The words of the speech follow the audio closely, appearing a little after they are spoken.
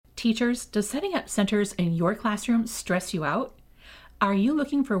Teachers, does setting up centers in your classroom stress you out? Are you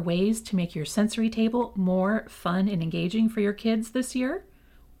looking for ways to make your sensory table more fun and engaging for your kids this year?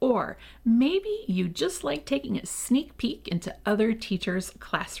 Or maybe you just like taking a sneak peek into other teachers'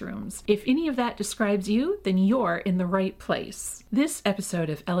 classrooms. If any of that describes you, then you're in the right place. This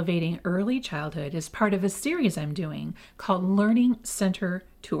episode of Elevating Early Childhood is part of a series I'm doing called Learning Center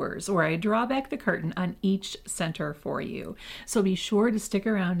Tours, where I draw back the curtain on each center for you. So be sure to stick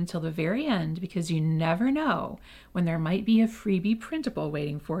around until the very end, because you never know when there might be a freebie printable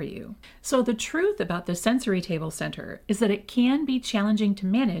waiting for you. So the truth about the sensory table center is that it can be challenging to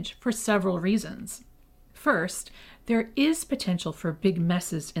manage for several reasons. First, there is potential for big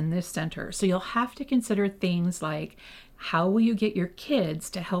messes in this center, so you'll have to consider things like, how will you get your kids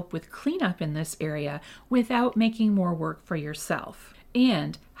to help with cleanup in this area without making more work for yourself?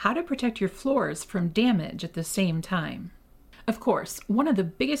 And how to protect your floors from damage at the same time. Of course, one of the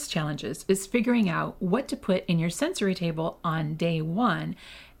biggest challenges is figuring out what to put in your sensory table on day one,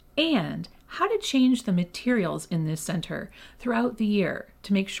 and how to change the materials in this center throughout the year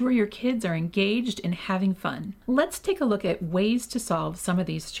to make sure your kids are engaged and having fun. Let's take a look at ways to solve some of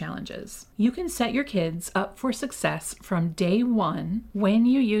these challenges. You can set your kids up for success from day one when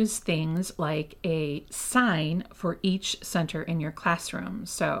you use things like a sign for each center in your classroom.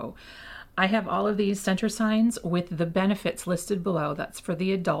 So I have all of these center signs with the benefits listed below. That's for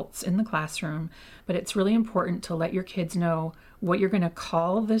the adults in the classroom, but it's really important to let your kids know what you're going to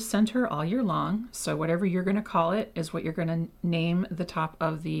call this center all year long. So whatever you're going to call it is what you're going to name the top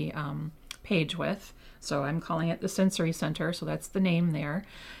of the page with. So I'm calling it the sensory center, so that's the name there.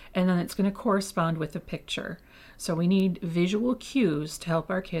 And then it's going to correspond with a picture. So we need visual cues to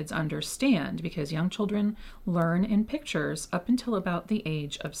help our kids understand, because young children learn in pictures up until about the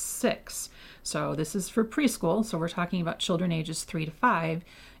age of 6. So this is for preschool, so we're talking about children ages 3 to 5.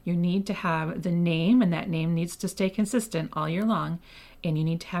 You need to have the name, and that name needs to stay consistent all year long, and you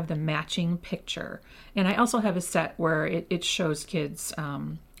need to have the matching picture. And I also have a set where it shows kids,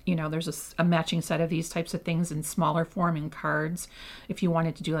 there's a matching set of these types of things in smaller form in cards if you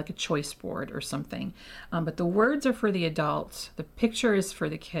wanted to do like a choice board or something. But the words are for the adult, the picture is for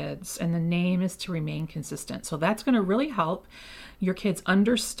the kids, and the name is to remain consistent. So that's going to really help your kids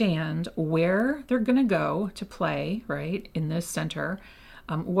understand where they're going to go to play, right, in this center,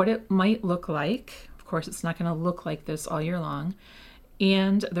 what it might look like. Of course, it's not going to look like this all year long.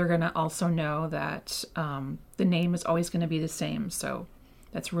 And they're going to also know that the name is always going to be the same. So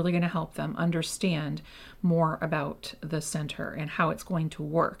that's really going to help them understand more about the center and how it's going to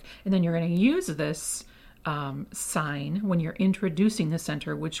work. And then you're going to use this sign when you're introducing the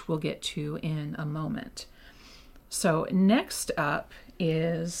center, which we'll get to in a moment. So next up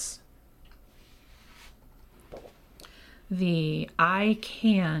is the I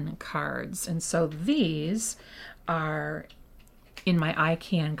Can cards. And so these are in my I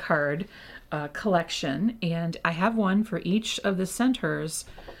Can card collection, and I have one for each of the centers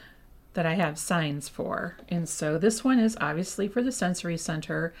that I have signs for. And so this one is obviously for the sensory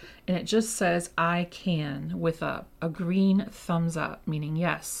center, and it just says I can with a green thumbs up, meaning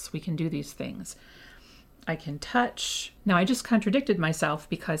yes, we can do these things. I can touch. Now I just contradicted myself,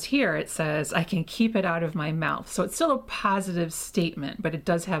 because here it says I can keep it out of my mouth. So it's still a positive statement, but it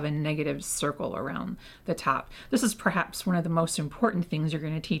does have a negative circle around the top. This is perhaps one of the most important things you're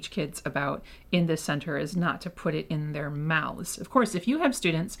going to teach kids about in this center, is not to put it in their mouths. Of course, if you have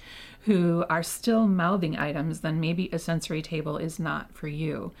students who are still mouthing items, then maybe a sensory table is not for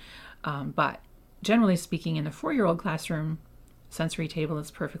you. But generally speaking, in the 4-year-old classroom, sensory table is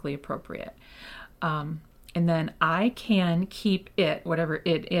perfectly appropriate. And then I can keep it, whatever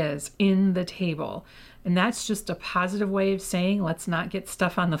it is, in the table. And that's just a positive way of saying, let's not get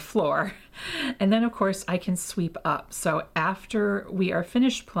stuff on the floor. And then, of course, I can sweep up. So after we are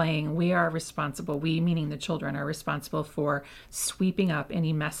finished playing, we are responsible, we meaning the children, are responsible for sweeping up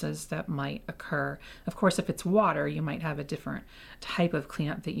any messes that might occur. Of course, if it's water, you might have a different type of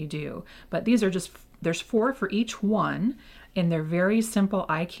cleanup that you do. But these are just, there's 4 for each one. And they're very simple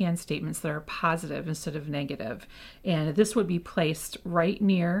I can statements that are positive instead of negative. And this would be placed right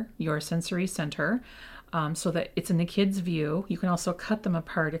near your sensory center so that it's in the kids' view. You can also cut them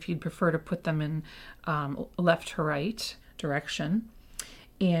apart if you'd prefer to put them in left to right direction.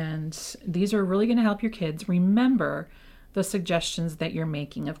 And these are really going to help your kids remember the suggestions that you're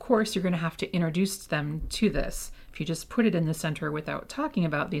making. Of course, you're going to have to introduce them to this. If you just put it in the center without talking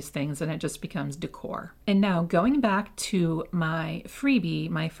about these things, then it just becomes decor. And now going back to my freebie,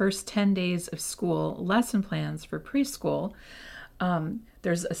 my first 10 days of school lesson plans for preschool,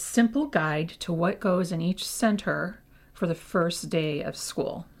 there's a simple guide to what goes in each center for the first day of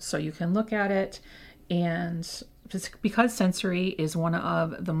school. So you can look at it, and because sensory is one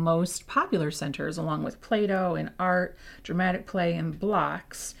of the most popular centers, along with Play-Doh and art, dramatic play, and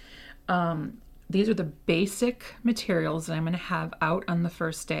blocks, these are the basic materials that I'm going to have out on the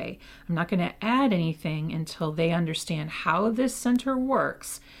first day. I'm not going to add anything until they understand how this center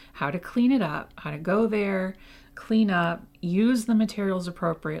works, how to clean it up, how to go there, clean up, use the materials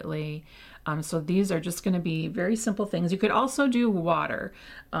appropriately. So these are just going to be very simple things. You could also do water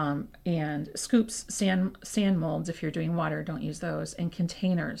and scoops, sand molds. If you're doing water, don't use those, and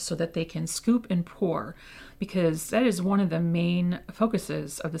containers so that they can scoop and pour, because that is one of the main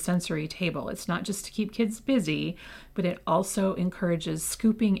focuses of the sensory table. It's not just to keep kids busy, but it also encourages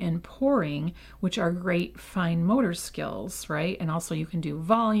scooping and pouring, which are great fine motor skills, right? And also you can do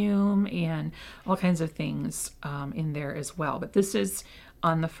volume and all kinds of things in there as well. But this is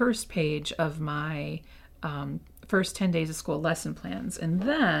on the first page of my first 10 days of school lesson plans. And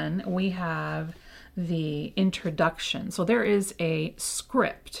then we have the introduction. So there is a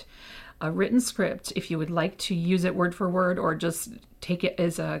script, a written script, if you would like to use it word for word or just take it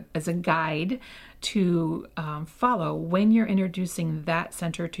as a guide to follow when you're introducing that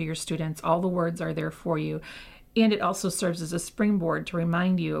center to your students. All the words are there for you. And it also serves as a springboard to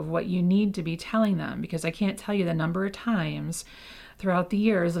remind you of what you need to be telling them, because I can't tell you the number of times throughout the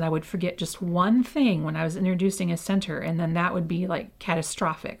years that I would forget just one thing when I was introducing a center, and then that would be like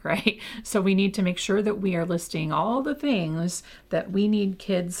catastrophic, right? So we need to make sure that we are listing all the things that we need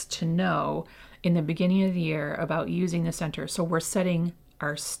kids to know in the beginning of the year about using the center. So we're setting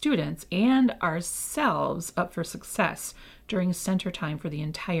our students and ourselves up for success during center time for the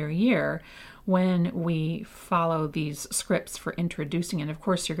entire year when we follow these scripts for introducing. And of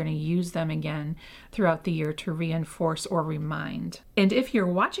course, you're going to use them again throughout the year to reinforce or remind. And if you're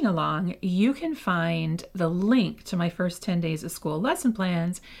watching along, you can find the link to my first 10 days of school lesson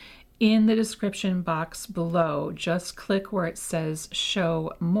plans in the description box below. Just click where it says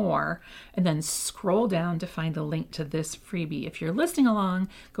show more and then scroll down to find the link to this freebie. If you're listening along,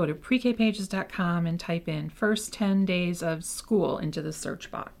 go to prekpages.com and type in first 10 days of school into the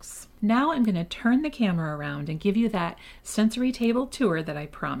search box. Now I'm going to turn the camera around and give you that sensory table tour that I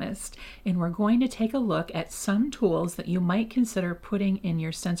promised, and we're going to take a look at some tools that you might consider putting in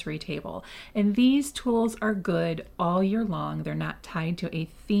your sensory table. And these tools are good all year long. They're not tied to a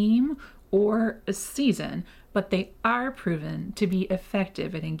theme or a season, but they are proven to be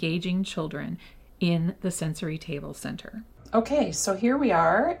effective at engaging children in the sensory table center. Okay, so here we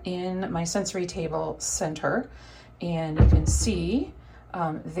are in my sensory table center, and you can see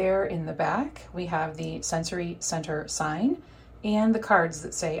there in the back, we have the sensory center sign and the cards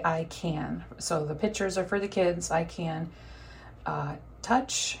that say I can. So the pictures are for the kids. I can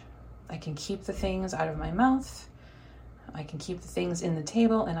touch, I can keep the things out of my mouth, I can keep the things in the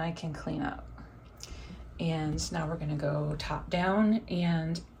table, and I can clean up. And now we're going to go top down.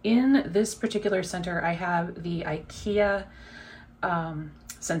 And in this particular center, I have the IKEA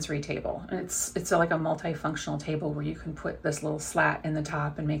sensory table. And it's like a multifunctional table where you can put this little slat in the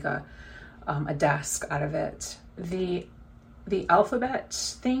top and make a desk out of it. The alphabet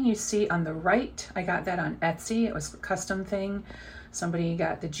thing you see on the right, I got that on Etsy. It was a custom thing. Somebody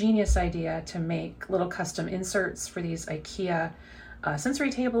got the genius idea to make little custom inserts for these IKEA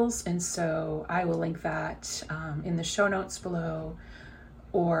sensory tables, and so I will link that in the show notes below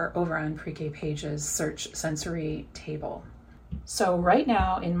or over on Pre-K Pages, search sensory table. So right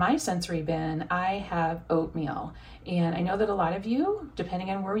now in my sensory bin, I have oatmeal, and I know that a lot of you, depending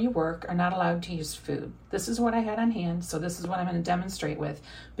on where you work, are not allowed to use food. This is what I had on hand, so this is what I'm going to demonstrate with,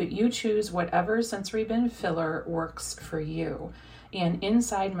 but you choose whatever sensory bin filler works for you. And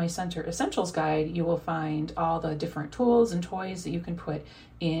inside my Center Essentials Guide, you will find all the different tools and toys that you can put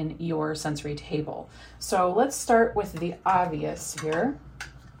in your sensory table. So let's start with the obvious here.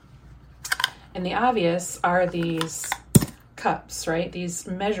 And the obvious are these cups, right? These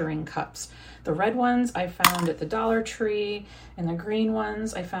measuring cups. The red ones I found at the Dollar Tree, and the green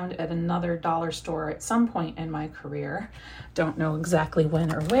ones I found at another dollar store at some point in my career. Don't know exactly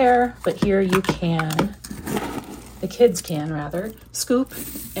when or where, but here you can, the kids can rather, scoop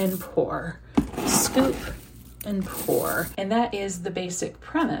and pour. Scoop and pour. And that is the basic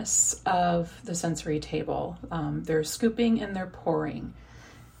premise of the sensory table. They're scooping and they're pouring.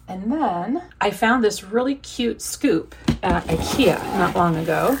 And then I found this really cute scoop at IKEA not long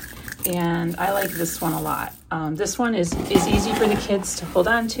ago, and I like this one a lot. This one is easy for the kids to hold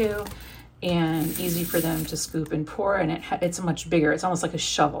on to and easy for them to scoop and pour, and it's much bigger. It's almost like a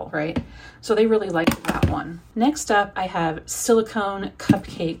shovel, right? So they really like that one. Next up, I have silicone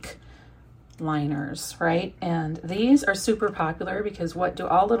cupcake liners, right? And these are super popular because what do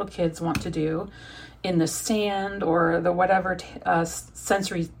all little kids want to do in the sand or the whatever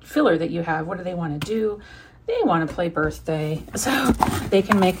sensory filler that you have? What do they want to do? They want to play birthday. So they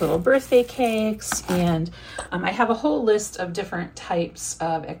can make little birthday cakes. And I have a whole list of different types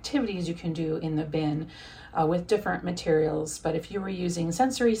of activities you can do in the bin with different materials. But if you were using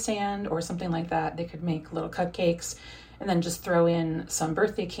sensory sand or something like that, they could make little cupcakes and then just throw in some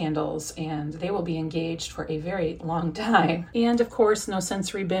birthday candles, and they will be engaged for a very long time. And of course, no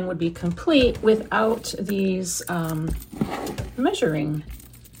sensory bin would be complete without these measuring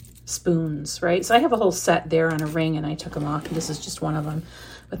spoons, right? So I have a whole set there on a ring, and I took them off. This is just one of them.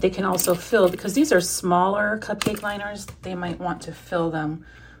 But they can also fill, because these are smaller cupcake liners, they might want to fill them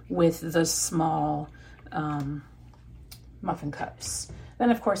with the small muffin cups. Then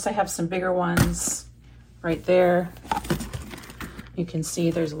of course I have some bigger ones right there. You can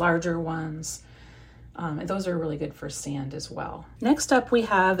see there's larger ones. Those are really good for sand as well. Next up, we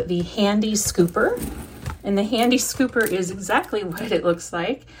have the handy scooper. And the handy scooper is exactly what it looks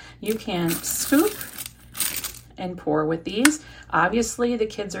like. You can scoop and pour with these. Obviously, the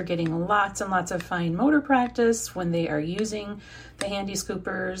kids are getting lots and lots of fine motor practice when they are using the handy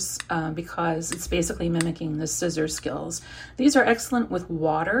scoopers because it's basically mimicking the scissor skills. These are excellent with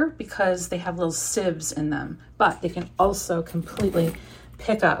water because they have little sieves in them, but they can also completely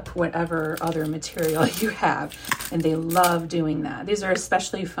pick up whatever other material you have, and they love doing that. These are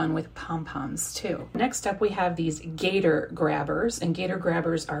especially fun with pom-poms too. Next up, we have these gator grabbers, and gator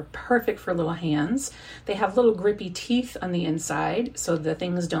grabbers are perfect for little hands. They have little grippy teeth on the inside so the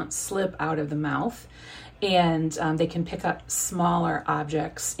things don't slip out of the mouth, and they can pick up smaller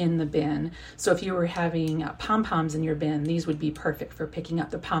objects in the bin. So if you were having pom-poms in your bin, these would be perfect for picking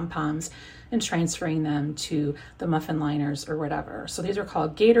up the pom-poms and transferring them to the muffin liners or whatever. So these are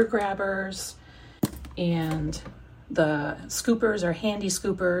called gator grabbers, and the scoopers are handy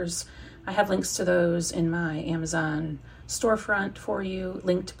scoopers. I have links to those in my Amazon storefront for you,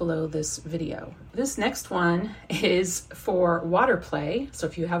 linked below this video. This next one is for water play. So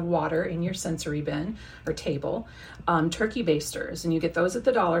if you have water in your sensory bin or table, turkey basters, and you get those at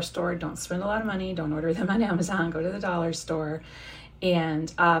the dollar store. Don't spend a lot of money. Don't order them on Amazon. Go to the dollar store.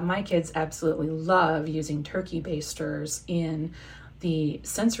 And my kids absolutely love using turkey basters in the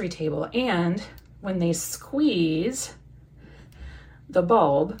sensory table. And when they squeeze the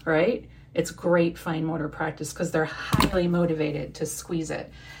bulb, right, it's great fine motor practice because they're highly motivated to squeeze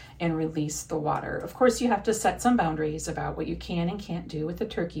it and release the water. Of course, you have to set some boundaries about what you can and can't do with the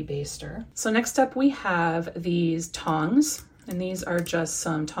turkey baster. So next up, we have these tongs. And these are just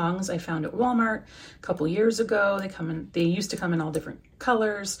some tongs I found at Walmart a couple years ago. They used to come in all different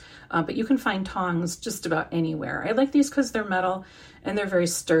colors, but you can find tongs just about anywhere. I like these because they're metal and they're very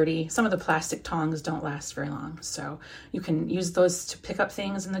sturdy. Some of the plastic tongs don't last very long, so you can use those to pick up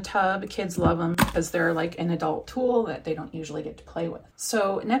things in the tub. Kids love them because they're like an adult tool that they don't usually get to play with.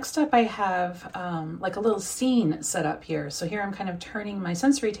 So next up, I have like a little scene set up here. So here I'm kind of turning my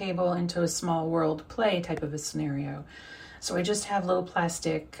sensory table into a small world play type of a scenario. So I just have little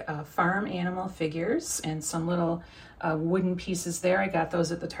plastic farm animal figures and some little wooden pieces there. I got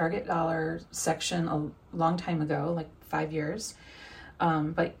those at the Target dollar section a long time ago, like 5 years.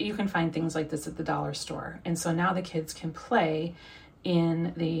 But you can find things like this at the dollar store. And so now the kids can play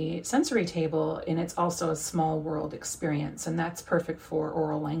in the sensory table, and it's also a small world experience, and that's perfect for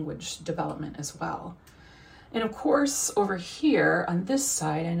oral language development as well. And of course, over here on this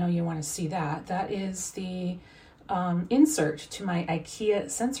side, I know you want to see that, that is the insert to my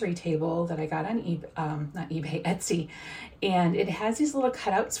IKEA sensory table that I got on Etsy. And it has these little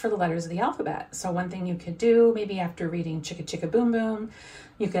cutouts for the letters of the alphabet. So one thing you could do, maybe after reading Chicka Chicka Boom Boom,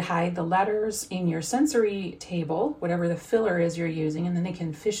 you could hide the letters in your sensory table, whatever the filler is you're using, and then they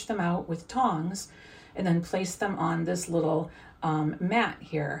can fish them out with tongs and then place them on this little mat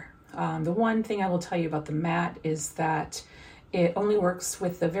here. The one thing I will tell you about the mat is that it only works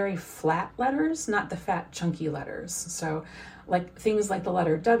with the very flat letters, not the fat, chunky letters. So like things like the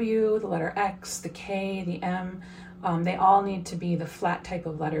letter W, the letter X, the K, the M, they all need to be the flat type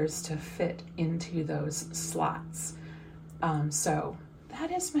of letters to fit into those slots. So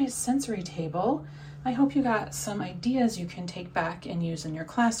that is my sensory table. I hope you got some ideas you can take back and use in your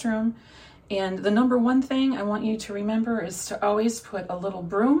classroom. And the number one thing I want you to remember is to always put a little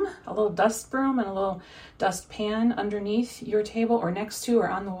broom, a little dust broom, and a little dust pan underneath your table or next to or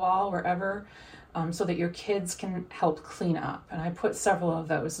on the wall, wherever so that your kids can help clean up. And I put several of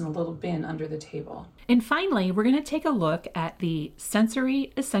those in a little bin under the table. And finally, we're going to take a look at the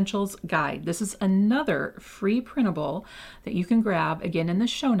Sensory Essentials Guide. This is another free printable that you can grab, again, in the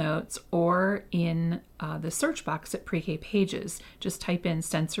show notes or in the search box at Pre-K Pages. Just type in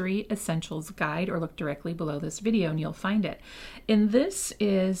Sensory Essentials Guide or look directly below this video and you'll find it. And this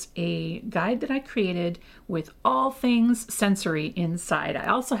is a guide that I created with all things sensory inside. I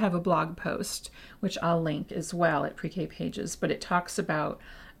also have a blog post, which I'll link as well at Pre-K Pages, but it talks about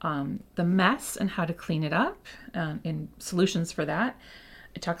the mess and how to clean it up and solutions for that.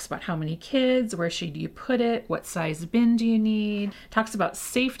 It talks about how many kids, where should you put it, what size bin do you need. It talks about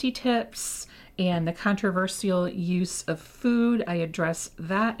safety tips and the controversial use of food. I address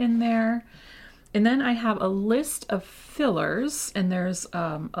that in there. And then I have a list of fillers, and there's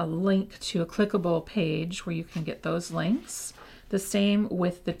a link to a clickable page where you can get those links. The same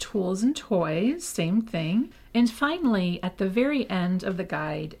with the tools and toys, same thing. And finally, at the very end of the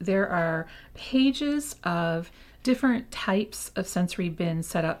guide, there are pages of different types of sensory bin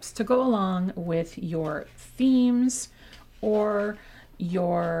setups to go along with your themes or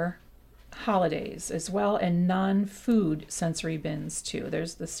your holidays as well, and non-food sensory bins too.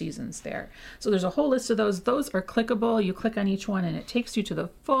 There's the seasons there. So there's a whole list of those. Those are clickable. You click on each one and it takes you to the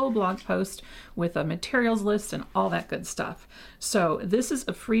full blog post with a materials list and all that good stuff. So this is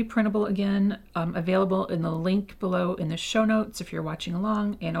a free printable, again, available in the link below in the show notes if you're watching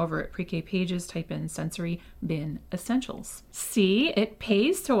along, and over at Pre-K Pages, type in Sensory Bin Essentials. See, it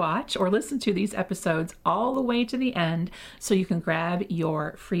pays to watch or listen to these episodes all the way to the end so you can grab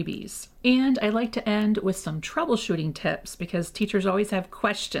your freebies. And I like to end with some troubleshooting tips because teachers always have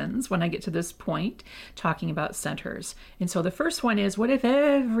questions when I get to this point talking about centers. And so the first one is, what if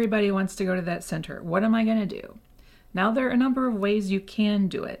everybody wants to go to that center? What am I going to do? Now, there are a number of ways you can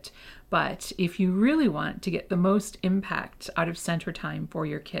do it, but if you really want to get the most impact out of center time for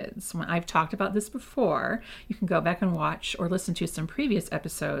your kids, when I've talked about this before, you can go back and watch or listen to some previous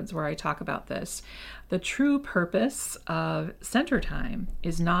episodes where I talk about this. The true purpose of center time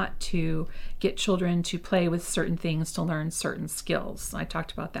is not to get children to play with certain things to learn certain skills. I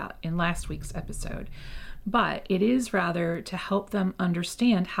talked about that in last week's episode. But it is rather to help them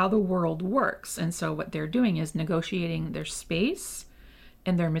understand how the world works. And so what they're doing is negotiating their space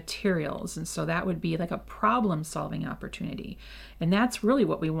and their materials. And so that would be like a problem-solving opportunity. And that's really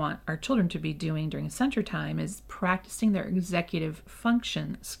what we want our children to be doing during center time, is practicing their executive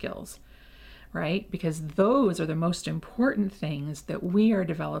function skills, right? Because those are the most important things that we are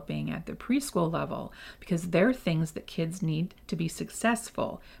developing at the preschool level, because they're things that kids need to be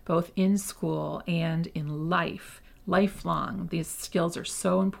successful, both in school and in life, lifelong. These skills are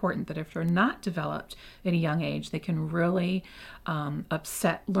so important that if they're not developed at a young age, they can really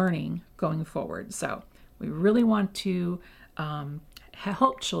upset learning going forward. So we really want to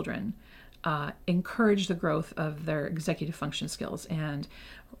help children encourage the growth of their executive function skills, and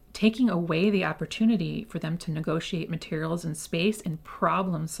taking away the opportunity for them to negotiate materials and space and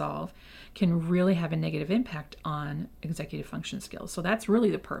problem solve can really have a negative impact on executive function skills. So that's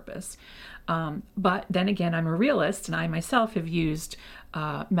really the purpose. But then again, I'm a realist, and I myself have used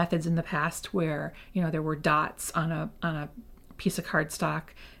methods in the past where, there were dots on a piece of cardstock,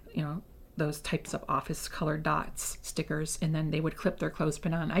 those types of office colored dots, stickers, and then they would clip their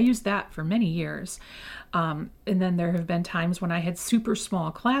clothespin on. I used that for many years. And then there have been times when I had super small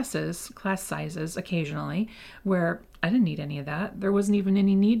class sizes occasionally, where I didn't need any of that. There wasn't even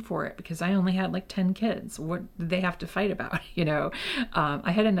any need for it because I only had like 10 kids. What did they have to fight about?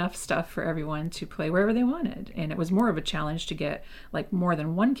 I had enough stuff for everyone to play wherever they wanted. And it was more of a challenge to get like more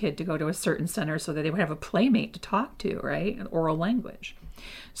than one kid to go to a certain center so that they would have a playmate to talk to, right? An oral language.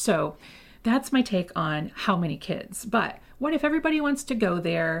 So that's my take on how many kids. But what if everybody wants to go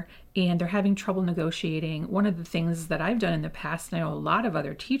there and they're having trouble negotiating? One of the things that I've done in the past, and I know a lot of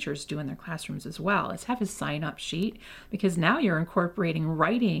other teachers do in their classrooms as well, is have a sign-up sheet, because now you're incorporating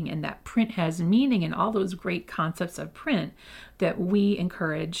writing, and that print has meaning, and all those great concepts of print that we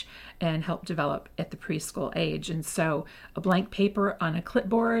encourage and help develop at the preschool age. And so a blank paper on a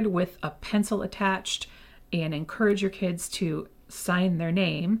clipboard with a pencil attached, and encourage your kids to sign their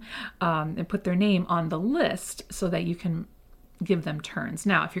name and put their name on the list so that you can give them turns.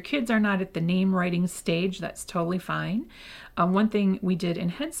 Now, if your kids are not at the name writing stage, that's totally fine. One thing we did in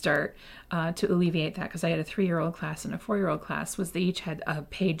Head Start to alleviate that, because I had a 3-year-old class and a 4-year-old class, was they each had a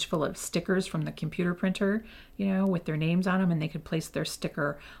page full of stickers from the computer printer, with their names on them, and they could place their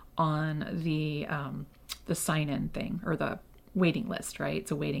sticker on the sign-in thing, or the waiting list, right?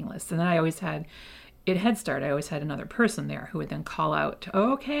 It's a waiting list. And then I always had at Head Start, I always had another person there who would then call out,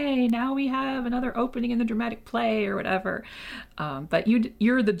 okay, now we have another opening in the dramatic play or whatever. But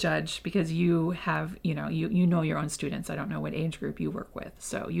you're the judge because you have, you know your own students. I don't know what age group you work with.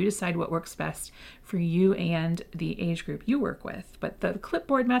 So you decide what works best for you and the age group you work with. But the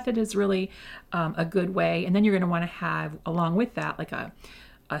clipboard method is really a good way. And then you're going to want to have, along with that, like a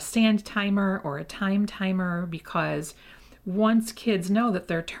stand timer or a time timer, because once kids know that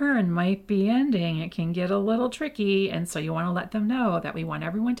their turn might be ending, it can get a little tricky. And so you want to let them know that we want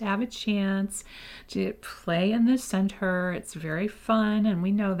everyone to have a chance to play in the center. It's very fun, and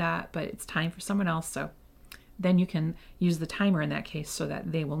we know that, but it's time for someone else. So then you can use the timer in that case so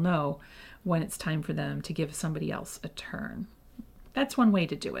that they will know when it's time for them to give somebody else a turn. That's one way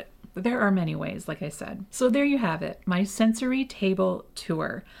to do it. There are many ways, like I said. So there you have it, my sensory table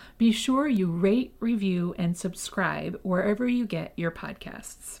tour. Be sure you rate, review, and subscribe wherever you get your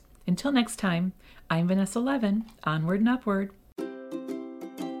podcasts. Until next time, I'm Vanessa Levin. Onward and upward.